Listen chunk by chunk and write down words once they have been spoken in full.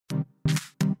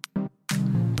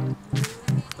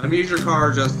Let me use your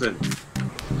car, Justin.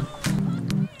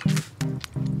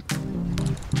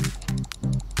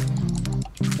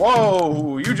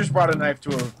 Whoa! You just brought a knife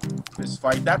to this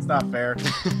fight. That's not fair.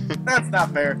 That's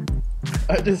not fair.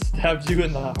 I just stabbed you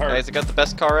in the heart. Guys, I got the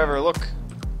best car ever. Look.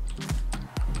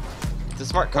 It's a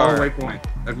smart car. Oh, waypoint.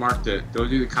 I've marked it. Go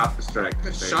do the cop strike.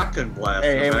 Shotgun blast.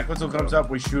 Hey, when Quinzel comes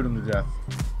up, we shoot him to death.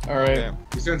 Alright. Okay.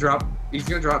 He's gonna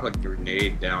drop like a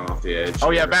grenade down off the edge. Oh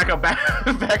yeah, back up.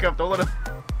 Back up. Don't let him.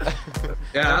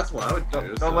 Yeah, that's what I would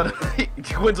do. Don't let him.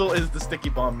 Quinzel is the sticky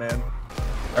bomb man.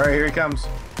 All right, here he comes.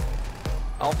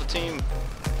 Alpha team.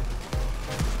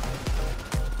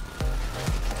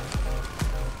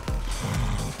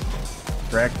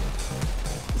 Wreck.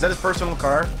 Is that his personal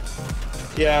car?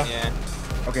 Yeah. Yeah.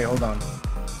 Okay, hold on.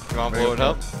 You wanna blow it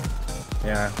up?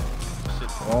 Yeah.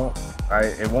 Well,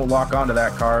 it won't lock onto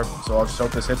that car, so I'll just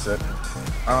hope this hits it.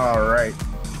 All right.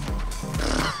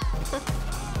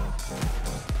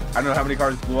 I don't know how many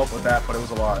cars blew up with that, but it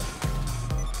was a lot.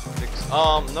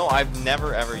 No, I've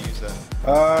never ever used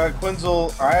that.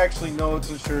 Quinzel, I actually know it's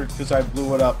insured because I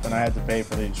blew it up and I had to pay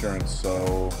for the insurance,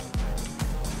 so...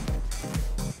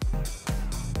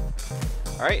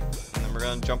 Alright, and then we're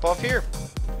gonna jump off here.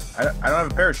 I don't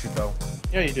have a parachute, though.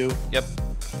 Yeah, you do. Yep.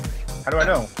 How do I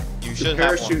know? You The should have one.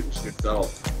 parachute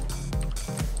yourself.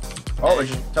 Oh, it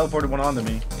just teleported one onto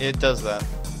me. It does that.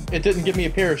 It didn't give me a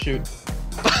parachute.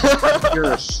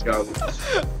 You're a show.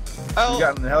 Oh, You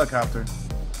got in the helicopter.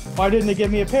 Why didn't it give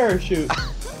me a parachute?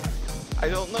 I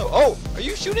don't know. Oh, are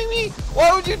you shooting me?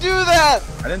 Why would you do that?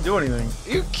 I didn't do anything.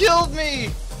 You killed me.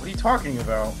 What are you talking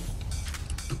about?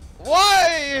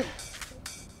 Why?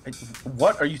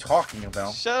 What are you talking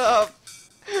about? Shut up.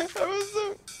 I was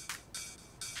so...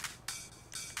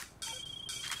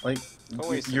 Like, Go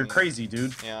away, you're Sammy. crazy,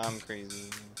 dude. Yeah, I'm crazy.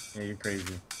 Yeah, you're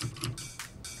crazy.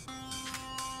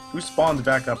 Who spawned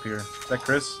back up here? Is that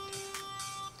Chris?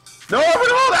 No, no,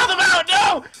 out the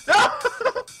mountain! No!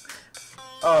 No!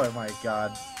 Oh my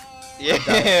god.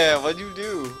 Yeah, what'd you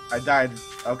do? I died.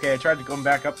 Okay, I tried to come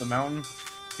back up the mountain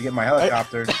to get my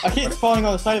helicopter. I keep falling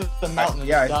on the side of the mountain and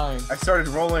yeah, just dying. I started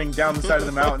rolling down the side of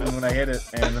the mountain when I hit it,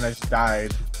 and then I just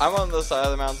died. I'm on the side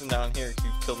of the mountain down here.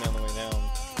 You killed me on the way down.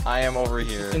 I am over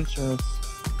here. Insurance.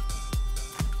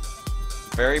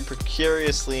 Very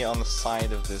precariously on the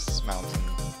side of this mountain.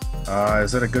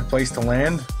 Is it a good place to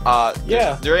land?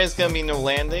 Yeah. There is gonna be no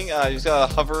landing. You just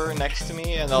gotta hover next to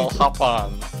me and I'll hop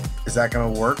on. Is that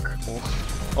gonna work?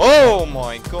 Oh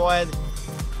my god.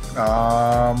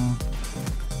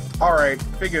 Alright,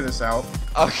 figure this out.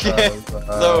 Okay.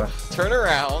 So turn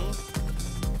around.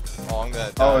 Oh, I'm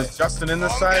gonna die. Oh, is Justin in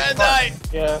this I'm side? gonna die.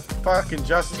 Yeah. Fucking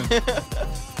Justin.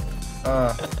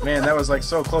 Man, that was like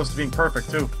so close to being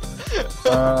perfect too.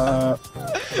 Well,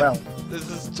 This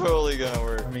is totally gonna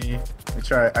work. let me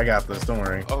try. I got this. Don't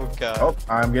worry. Oh god. Oh,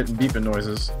 I'm getting beeping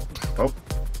noises. Oh,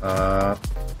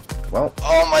 well.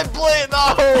 Oh my blade!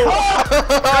 No!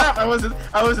 I wasn't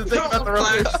thinking about the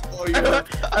rotors.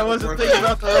 I wasn't thinking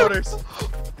about the rotors.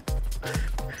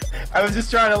 I was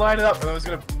just trying to line it up, and I was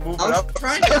gonna move it I was up.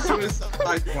 trying to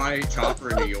suicide my chopper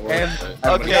in New York. And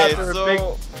Okay, got the so- big,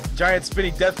 giant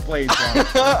spinning death blades on it.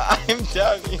 I'm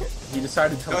down here. He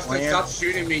decided to Justin, land stop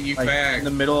shooting me, you like, in the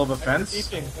fag. middle of a It's fence.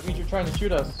 beeping. That means you're trying to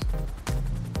shoot us.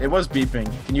 It was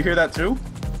beeping. Can you hear that too?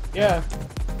 Yeah.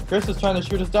 Chris is trying to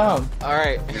shoot us down.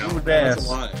 Alright. You know, Ooh, that's bass.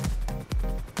 a lot.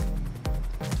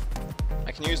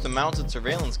 I can use the mounted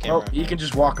surveillance camera. Oh, he can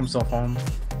just walk himself home.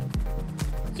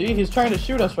 See, he's trying to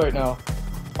shoot us right now.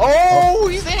 Oh,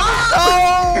 he's aiming!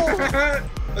 Oh!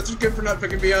 That's just good for not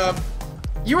picking me up.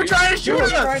 You were trying to shoot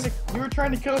us! You were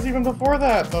trying to kill us even before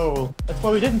that, though. That's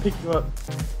why we didn't pick you up.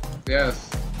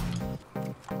 Yes.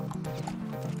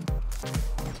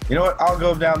 You know what? I'll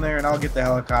go down there and I'll get the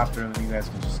helicopter, and then you guys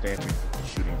can just stay up here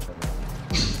shooting each other.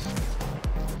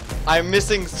 I'm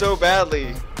missing so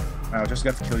badly. I just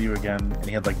got to kill you again, and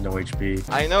he had like no HP.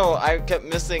 I know, I kept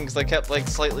missing because I kept like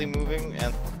slightly moving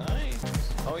and... Nice.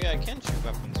 Oh yeah, I can shoot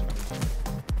weapons from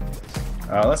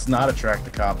Let's not attract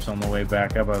the cops on the way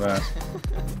back. How about that?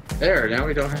 There, now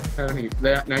we don't have any.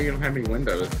 Now you don't have any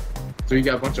windows. So you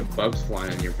got a bunch of bugs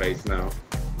flying in your face now.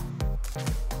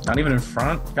 Not even in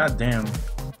front? God damn.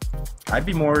 I'd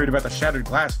be more worried about the shattered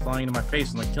glass flying into my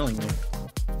face and like killing me.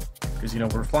 Because, you know,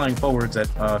 we're flying forwards at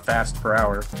fast per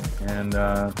hour, and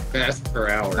Fast per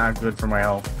hour. not good for my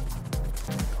health.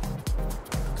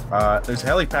 There's a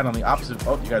helipad on the opposite.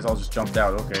 Oh, you guys all just jumped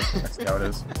out. Okay, that's how it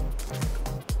is.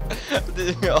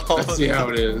 Let's see how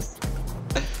it is.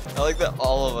 I like that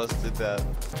all of us did that.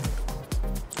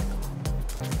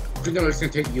 You know it's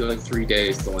gonna take you like 3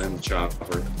 days to land the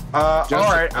chopper.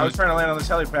 Alright, I was trying to land on this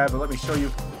helipad, but let me show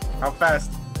you how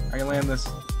fast I can land this.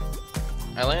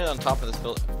 I landed on top of this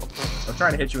building. I'm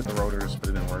trying to hit you with the rotors, but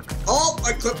it didn't work. Oh,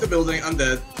 I clipped the building. I'm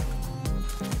dead.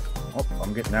 Oh,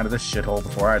 I'm getting out of this shithole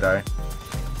before I die.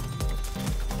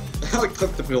 I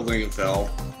clipped the building and fell.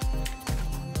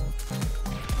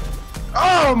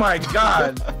 Oh my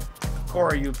god!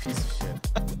 Corey, you piece of shit.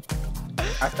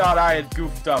 I thought I had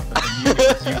goofed up, but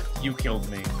then you killed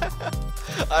me.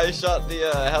 I shot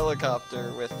the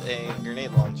helicopter with a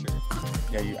grenade launcher.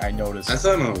 Yeah, I noticed. That's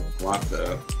not a lot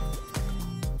though.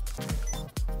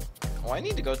 Oh, I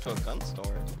need to go to a gun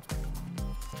store.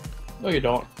 No, you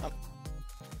don't. Oh.